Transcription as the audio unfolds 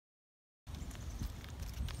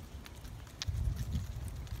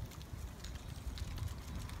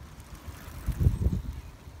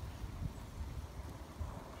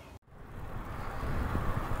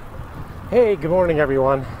Hey, good morning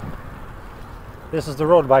everyone. This is the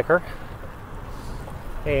Road Biker,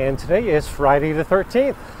 and today is Friday the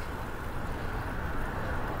 13th.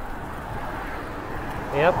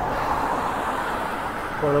 Yep,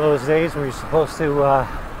 one of those days where you're supposed to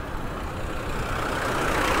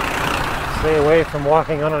stay away from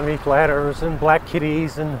walking underneath ladders and black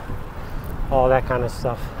kitties and all that kind of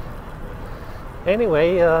stuff.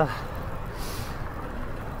 Anyway,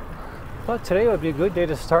 but today would be a good day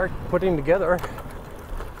to start putting together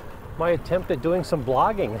my attempt at doing some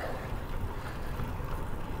blogging.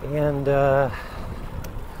 And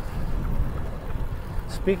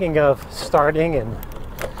speaking of starting and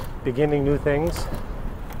beginning new things,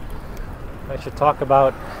 I should talk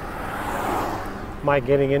about my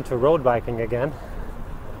getting into road biking again.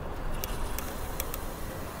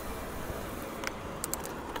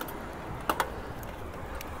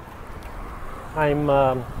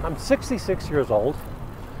 I'm 66 years old,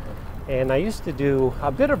 and I used to do a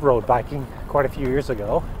bit of road biking quite a few years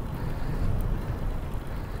ago.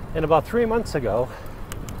 And about 3 months ago,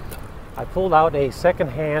 I pulled out a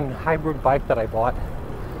second-hand hybrid bike that I bought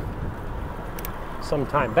some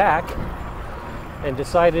time back and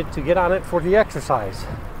decided to get on it for the exercise.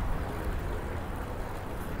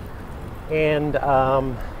 And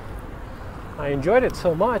I enjoyed it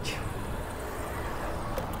so much.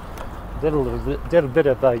 Did a bit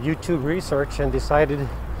of YouTube research and decided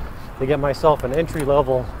to get myself an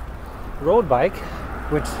entry-level road bike,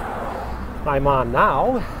 which I'm on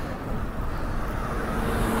now,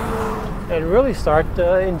 and really start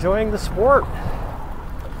enjoying the sport.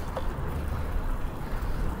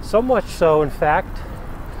 So much so, in fact,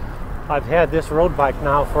 I've had this road bike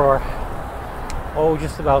now for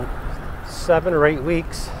just about 7 or 8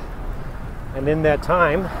 weeks, and in that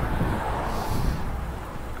time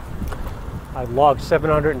I've logged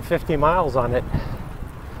 750 miles on it.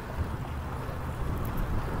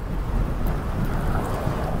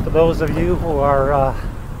 For those of you who are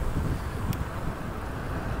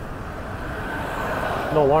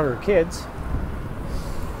no longer kids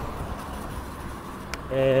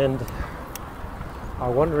and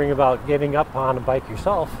are wondering about getting up on a bike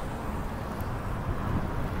yourself,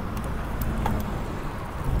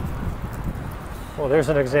 well, there's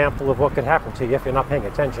an example of what could happen to you if you're not paying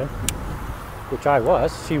attention. Which I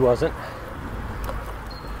was, she wasn't.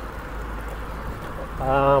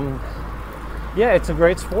 Yeah, it's a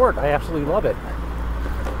great sport. I absolutely love it.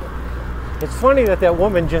 It's funny that that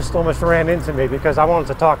woman just almost ran into me, because I wanted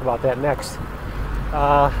to talk about that next.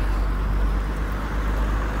 As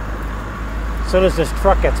soon as this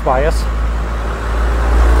truck gets by us.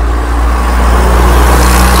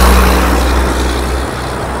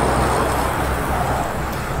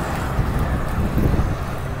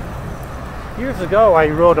 Years ago, I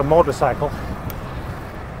rode a motorcycle,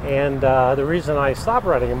 and the reason I stopped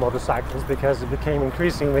riding a motorcycle is because it became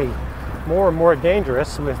increasingly more and more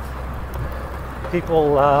dangerous, with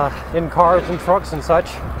people in cars and trucks and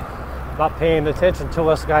such not paying attention to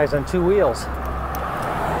us guys on 2 wheels.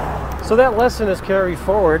 So that lesson is carried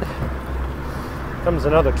forward. Comes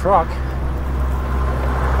another truck.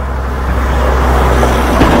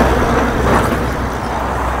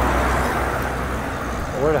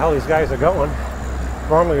 Where the hell these guys are going.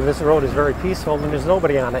 Normally this road is very peaceful and there's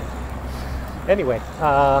nobody on it. Anyway,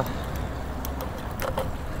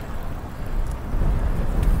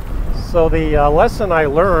 so the lesson I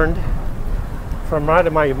learned from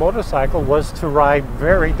riding my motorcycle was to ride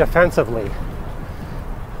very defensively.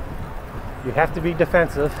 You have to be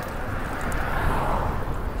defensive.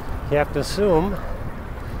 You have to assume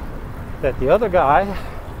that the other guy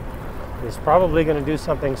is probably going to do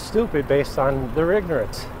something stupid based on their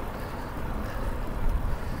ignorance.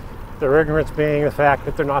 Their ignorance being the fact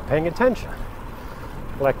that they're not paying attention.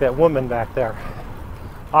 Like that woman back there.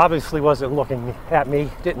 Obviously wasn't looking at me,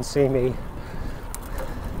 didn't see me.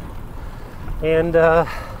 And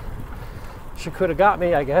she could have got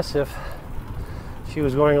me, I guess, if she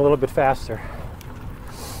was going a little bit faster.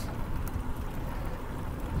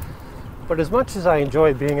 But as much as I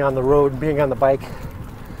enjoyed being on the road, being on the bike,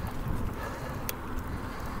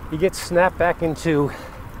 you get snapped back into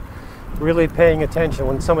really paying attention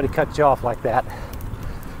when somebody cuts you off like that.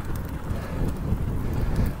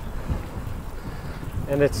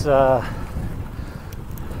 And it's a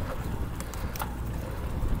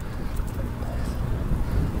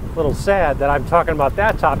little sad that I'm talking about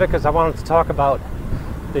that topic, because I wanted to talk about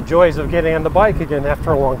the joys of getting on the bike again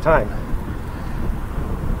after a long time.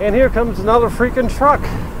 And here comes another freaking truck.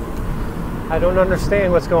 I don't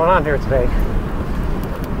understand what's going on here today.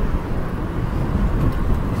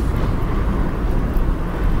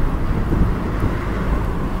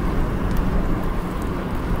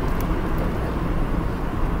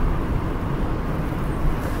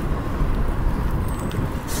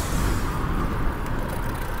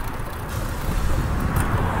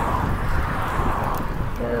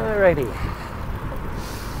 Friday.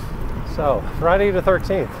 So, Friday the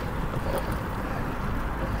 13th.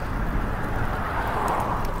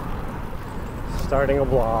 Starting a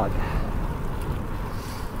vlog.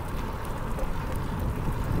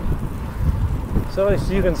 So as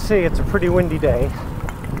you can see, it's a pretty windy day.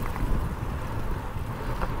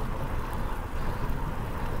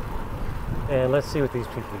 And let's see what these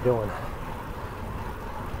people are doing.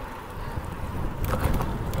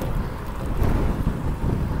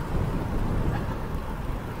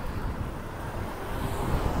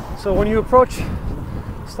 So when you approach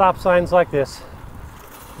stop signs like this,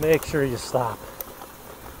 make sure you stop.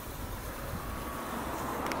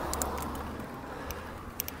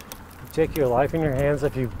 Take your life in your hands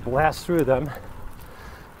if you blast through them,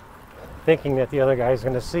 thinking that the other guy's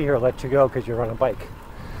going to see or let you go because you're on a bike.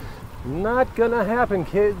 Not gonna happen,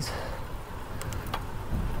 kids.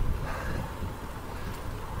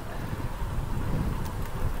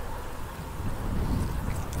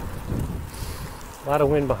 A lot of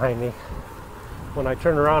wind behind me. When I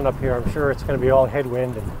turn around up here, I'm sure it's going to be all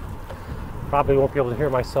headwind and probably won't be able to hear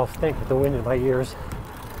myself think with the wind in my ears.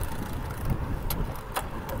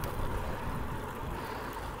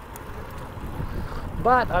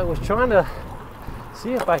 But I was trying to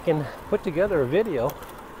see if I can put together a video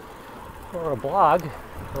or a blog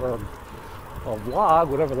or a vlog,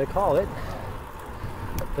 whatever they call it,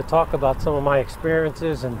 to talk about some of my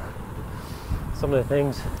experiences and some of the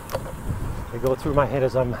things that go through my head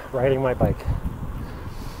as I'm riding my bike.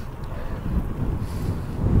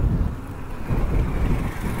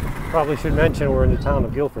 Probably should mention we're in the town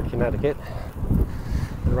of Guilford, Connecticut,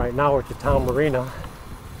 and right now we're at the town marina.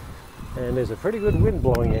 And there's a pretty good wind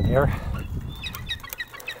blowing in here.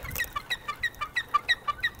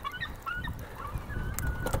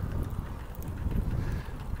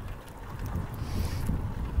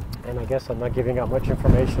 And I guess I'm not giving out much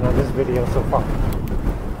information on this video so far.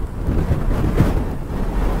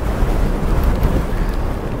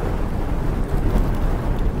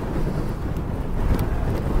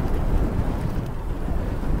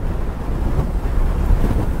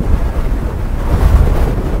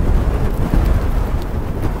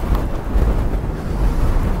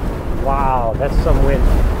 Wow, that's some wind.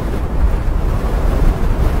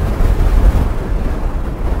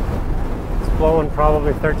 It's blowing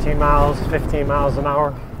probably 13 miles, 15 miles an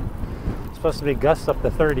hour. It's supposed to be gusts up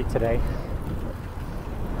to 30 today.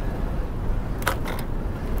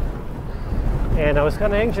 And I was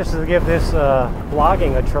kind of anxious to give this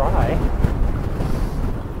vlogging a try.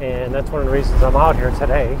 And that's one of the reasons I'm out here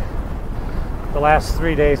today. The last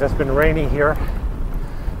 3 days it's been rainy here.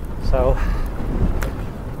 So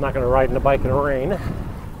I'm not going to ride in a bike in the rain.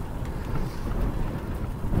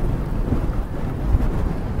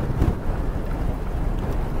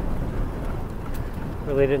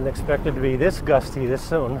 Really didn't expect it to be this gusty this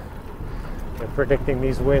soon. They're predicting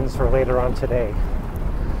these winds for later on today.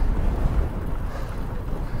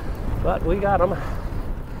 But we got them.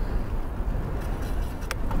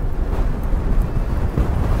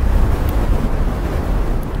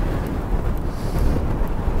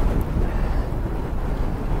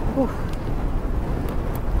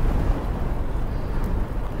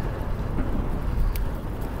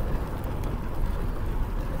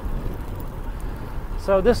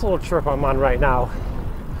 So this little trip I'm on right now,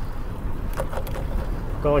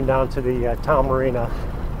 going down to the town marina,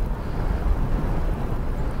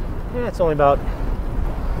 yeah, it's only about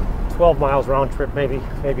 12 miles round trip, maybe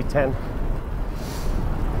 10.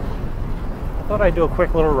 I thought I'd do a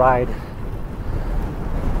quick little ride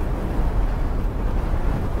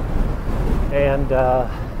and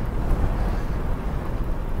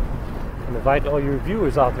invite all your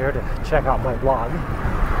viewers out there to check out my blog.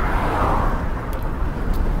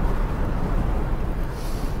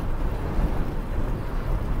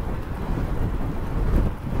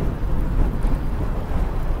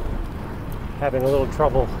 Having a little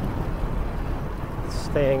trouble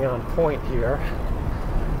staying on point here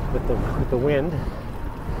with the wind.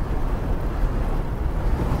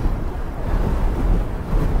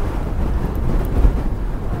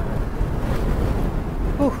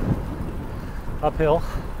 Whew. Uphill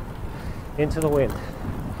into the wind.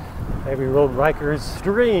 Every road biker's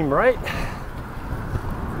dream, right?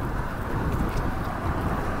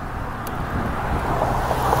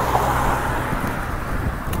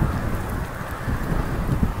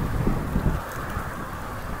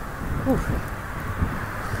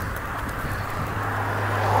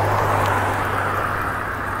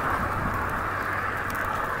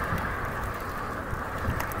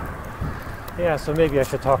 Yeah, so maybe I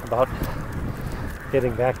should talk about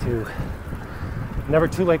getting back to never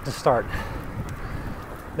too late to start.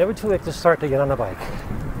 Never too late to start to get on a bike.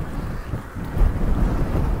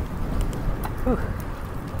 Whew.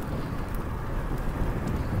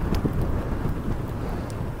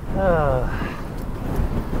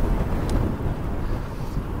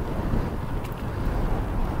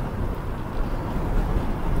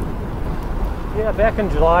 Yeah, back in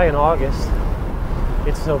July and August,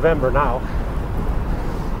 it's November now,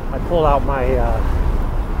 I pulled out my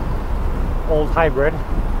old hybrid,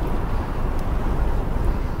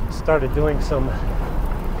 started doing some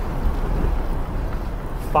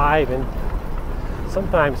 5 and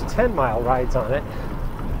sometimes 10-mile rides on it,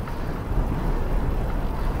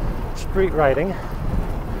 street riding,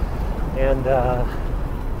 and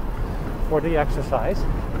for the exercise.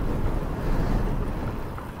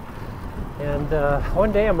 And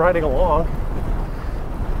one day I'm riding along,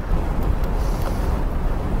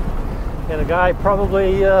 and a guy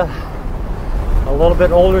probably a little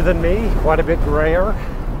bit older than me, quite a bit grayer,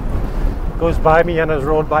 goes by me on his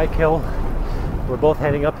road bike hill. We're both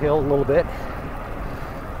heading uphill a little bit.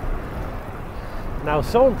 And I was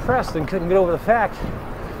so impressed and couldn't get over the fact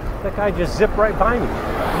that guy just zipped right by me.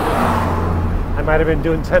 I might have been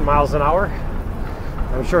doing 10 miles an hour.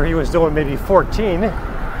 I'm sure he was doing maybe 14,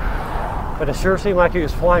 but it sure seemed like he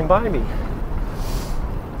was flying by me.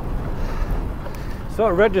 So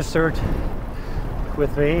it registered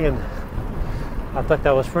with me, and I thought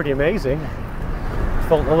that was pretty amazing. I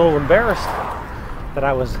felt a little embarrassed that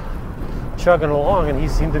I was chugging along and he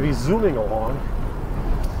seemed to be zooming along.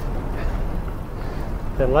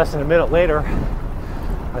 Then less than a minute later,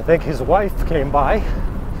 I think his wife came by.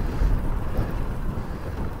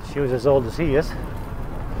 She was as old as he is,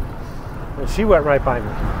 and she went right by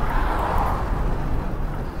me.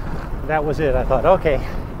 That was it. I thought, okay,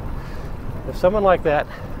 if someone like that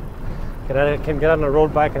can get on a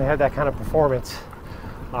road bike and have that kind of performance,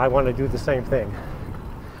 I want to do the same thing.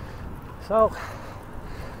 So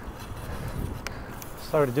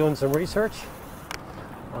started doing some research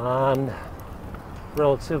on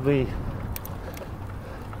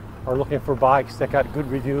looking for bikes that got good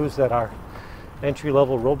reviews that are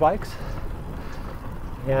entry-level road bikes,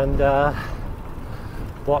 and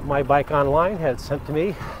bought my bike online, had it sent to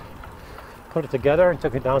me, put it together, and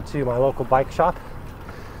took it down to my local bike shop,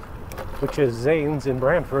 which is Zane's in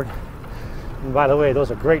Brantford. And by the way,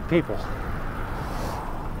 those are great people.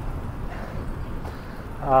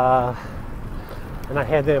 And I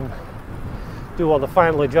had them do all the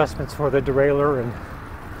final adjustments for the derailleur and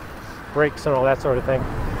brakes and all that sort of thing,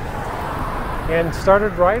 and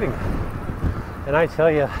started riding. And I tell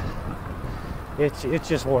you, it's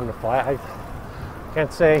just wonderful. I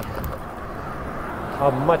can't say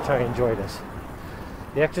how much I enjoy this.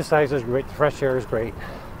 The exercise is great, the fresh air is great,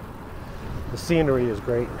 the scenery is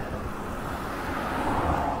great.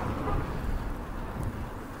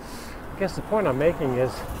 I guess the point I'm making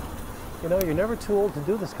is, you know, you're never too old to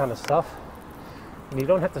do this kind of stuff, and you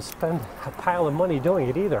don't have to spend a pile of money doing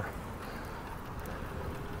it either.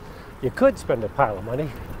 You could spend a pile of money.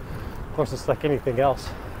 Of course, it's like anything else.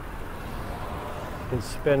 You can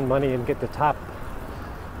spend money and get the top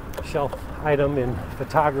shelf item in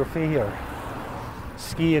photography or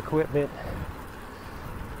ski equipment,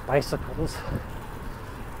 bicycles,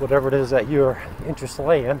 whatever it is that your interests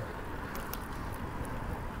lay in.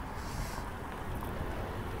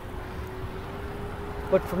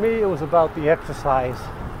 But for me, it was about the exercise,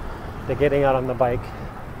 the getting out on the bike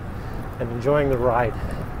and enjoying the ride.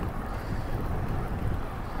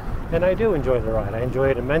 And I do enjoy the ride. I enjoy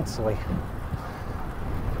it immensely.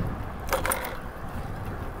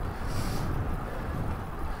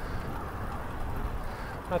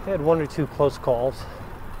 I've had 1 or 2 close calls.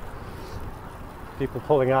 People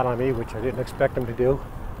pulling out on me, which I didn't expect them to do.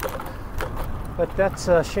 But that's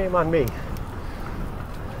a shame on me.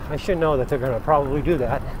 I should know that they're going to probably do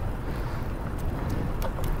that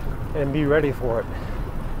and be ready for it.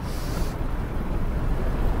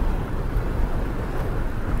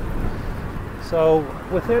 So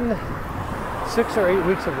within 6 or 8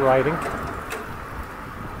 weeks of riding,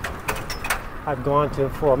 I've gone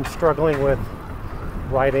from struggling with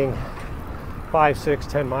riding 5, 6,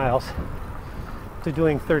 10 miles to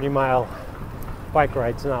doing 30-mile bike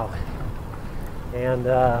rides now. And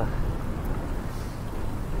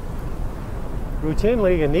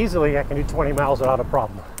routinely and easily, I can do 20 miles without a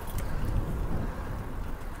problem.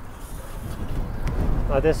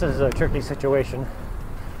 Now, this is a tricky situation.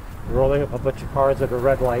 You're rolling up a bunch of cars at a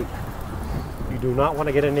red light. You do not want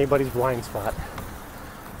to get in anybody's blind spot,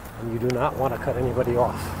 and you do not want to cut anybody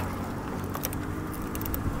off.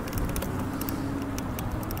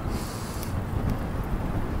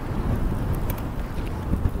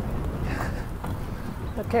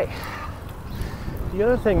 Okay. The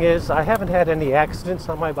other thing is, I haven't had any accidents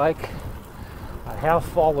on my bike. I have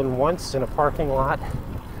fallen once in a parking lot.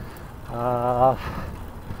 The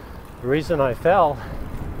reason I fell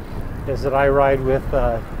is that I ride with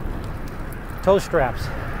toe straps.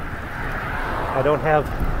 I don't have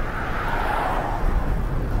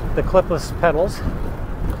the clipless pedals.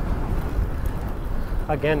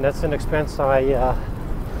 Again, that's an expense I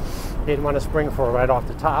didn't want to spring for right off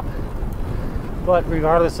the top. But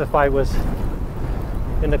regardless if I was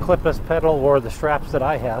in the clipless pedal or the straps that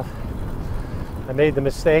I have, I made the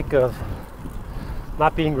mistake of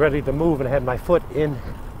not being ready to move and had my foot in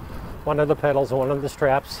one of the pedals and one of the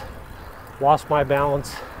straps, lost my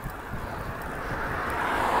balance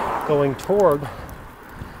going toward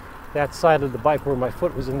that side of the bike where my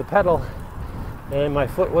foot was in the pedal, and my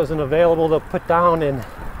foot wasn't available to put down and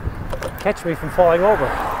catch me from falling over.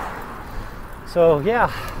 So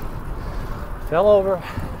yeah, fell over,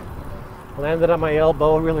 landed on my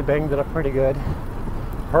elbow, really banged it up pretty good.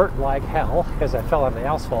 Hurt like hell because I fell on the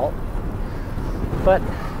asphalt. But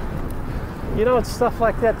you know, it's stuff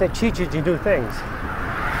like that that teaches you new things.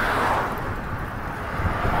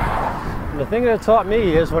 And the thing that it taught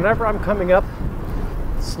me is whenever I'm coming up,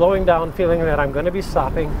 slowing down, feeling that I'm going to be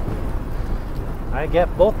stopping, I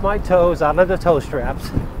get both my toes out of the toe straps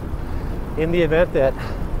in the event that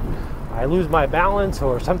I lose my balance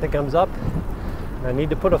or something comes up and I need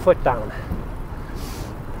to put a foot down.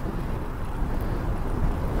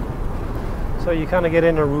 So you kind of get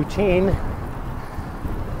in a routine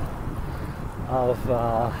of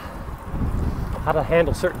how to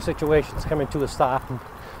handle certain situations, coming to a stop and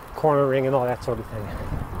cornering and all that sort of thing.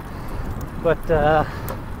 But the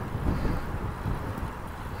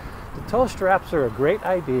toe straps are a great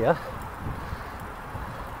idea.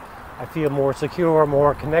 I feel more secure,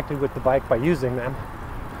 more connected with the bike by using them.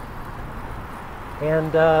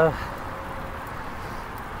 And I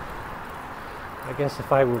guess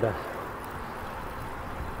if I were to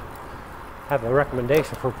have a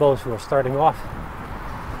recommendation for those who are starting off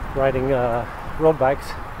riding road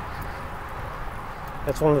bikes,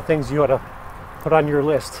 that's one of the things you ought to put on your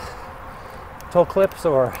list: toe clips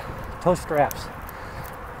or toe straps.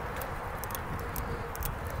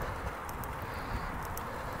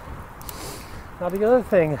 Now the other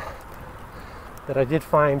thing that I did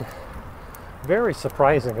find very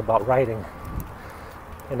surprising about riding,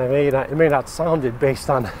 and it may not sound it based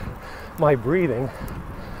on my breathing,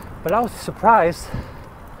 but I was surprised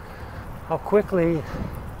how quickly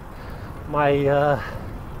my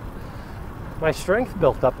strength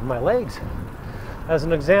built up in my legs. As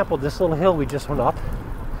an example, this little hill we just went up,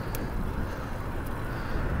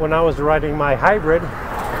 when I was riding my hybrid,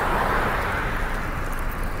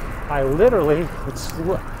 I literally would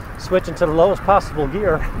switch into the lowest possible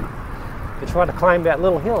gear to try to climb that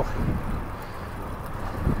little hill.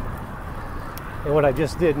 And what I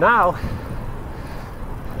just did now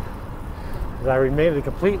is I remained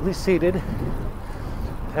completely seated,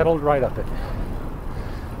 pedaled right up it.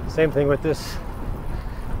 Same thing with this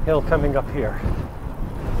hill coming up here.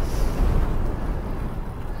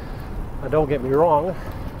 Now don't get me wrong,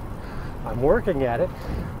 I'm working at it.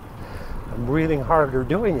 I'm breathing harder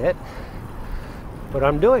doing it, but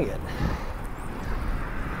I'm doing it.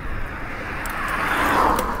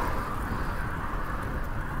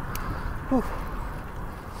 Whew.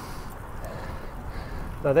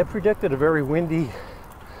 Now they predicted a very windy,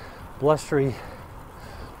 blustery,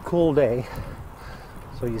 cool day.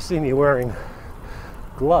 So you see me wearing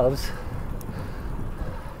gloves.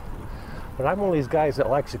 But I'm one of these guys that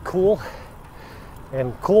likes it cool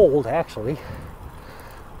and cold, actually.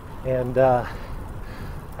 And I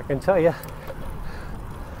can tell you,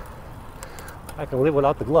 I can live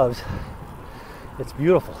without the gloves. It's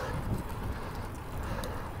beautiful.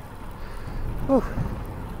 Whew.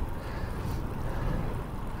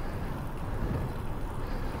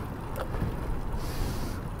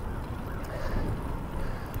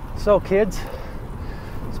 So kids,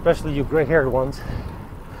 especially you gray-haired ones,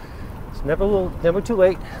 it's never too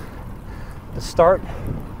late to start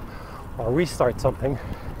or restart something.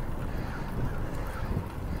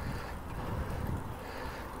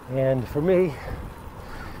 And for me,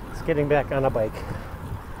 it's getting back on a bike.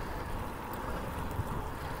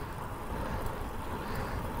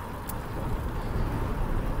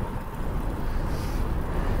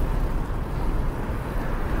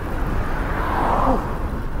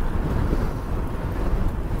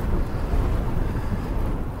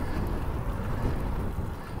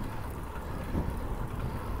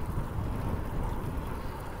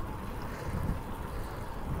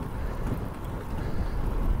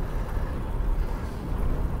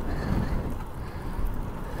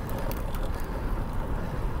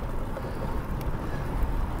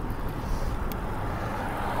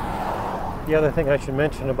 the other thing I should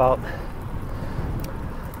mention about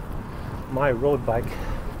my road bike.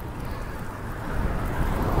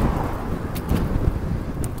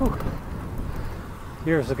 Whew.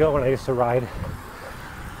 Years ago when I used to ride,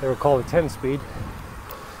 they were called a 10-speed.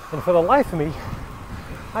 And for the life of me,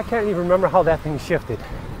 I can't even remember how that thing shifted.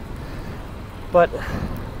 But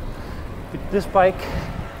this bike,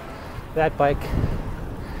 that bike,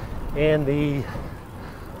 and the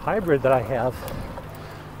hybrid that I have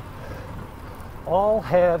all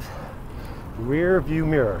have rear view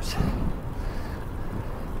mirrors.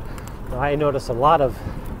 Now, I notice a lot of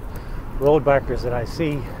road bikers that I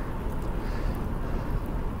see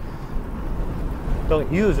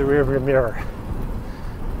don't use a rear view mirror.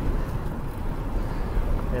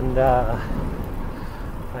 And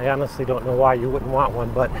I honestly don't know why you wouldn't want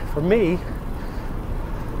one, but for me,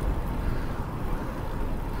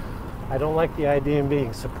 I don't like the idea of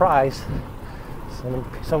being surprised,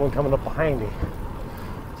 someone coming up behind me.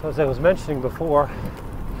 So as I was mentioning before,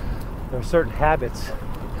 there are certain habits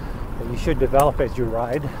that you should develop as you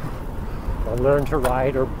ride, or learn to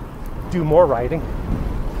ride, or do more riding.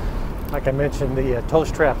 Like I mentioned, the toe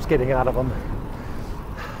straps, getting out of them,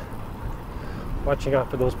 watching out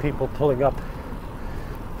for those people pulling up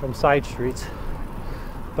from side streets.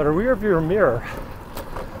 But a rear view mirror,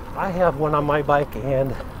 I have one on my bike,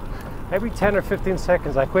 and every 10 or 15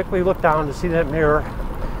 seconds I quickly look down to see that mirror,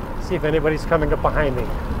 see if anybody's coming up behind me.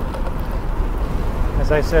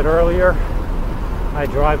 As I said earlier, I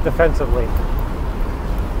drive defensively.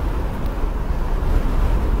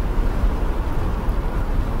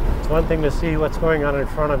 It's one thing to see what's going on in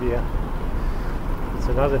front of you. It's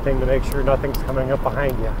another thing to make sure nothing's coming up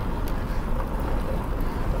behind you.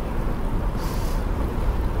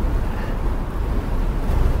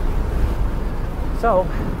 So,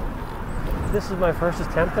 this is my first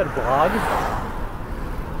attempt at a blog.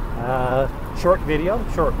 Short video,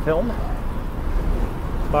 short film.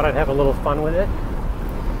 Thought I'd have a little fun with it.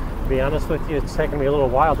 To be honest with you, it's taken me a little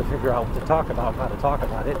while to figure out what to talk about, how to talk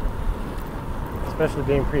about it. Especially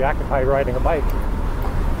being preoccupied riding a bike.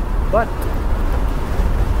 But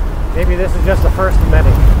maybe this is just the first of many.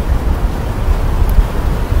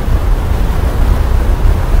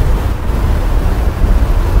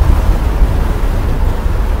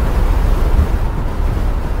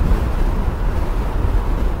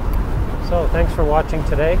 So thanks for watching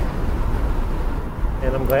today,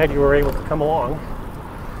 and I'm glad you were able to come along.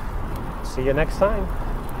 See you next time.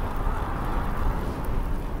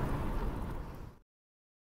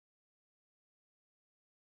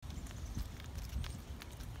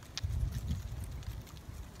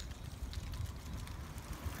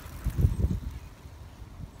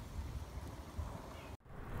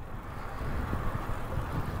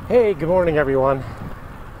 Hey, good morning everyone.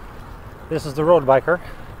 This is the Road Biker.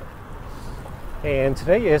 And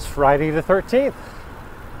today is Friday the 13th.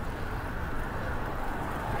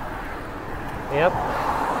 Yep.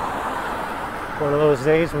 One of those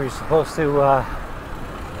days where you're supposed to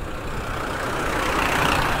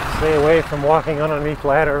stay away from walking underneath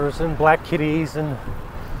ladders and black kitties and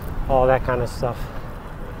all that kind of stuff.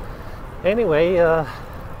 Anyway,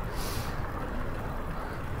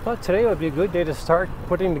 thought today would be a good day to start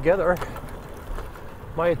putting together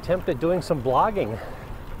my attempt at doing some blogging.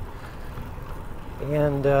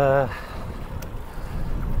 And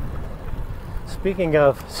speaking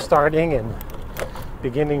of starting and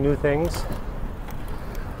beginning new things,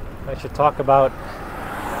 I should talk about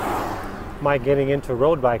my getting into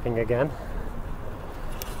road biking again.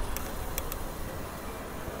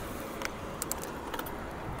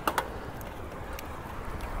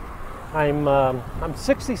 I'm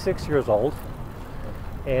 66 years old,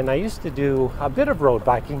 and I used to do a bit of road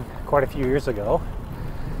biking quite a few years ago.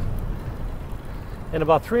 And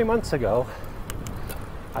about 3 months ago,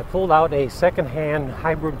 I pulled out a second-hand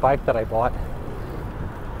hybrid bike that I bought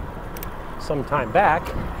some time back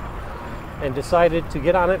and decided to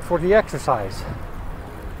get on it for the exercise.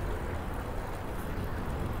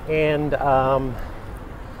 And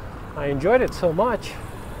I enjoyed it so much,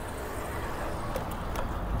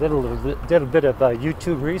 did a bit of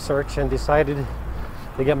YouTube research and decided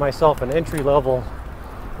to get myself an entry-level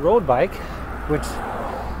road bike, which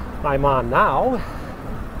I'm on now,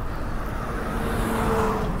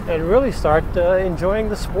 and really start enjoying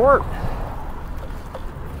the sport.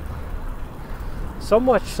 So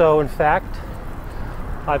much so, in fact,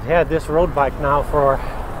 I've had this road bike now for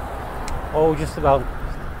just about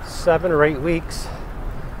 7 or 8 weeks,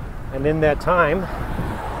 and in that time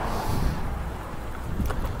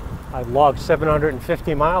I've logged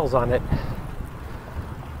 750 miles on it.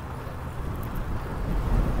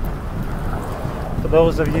 The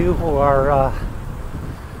those of you who are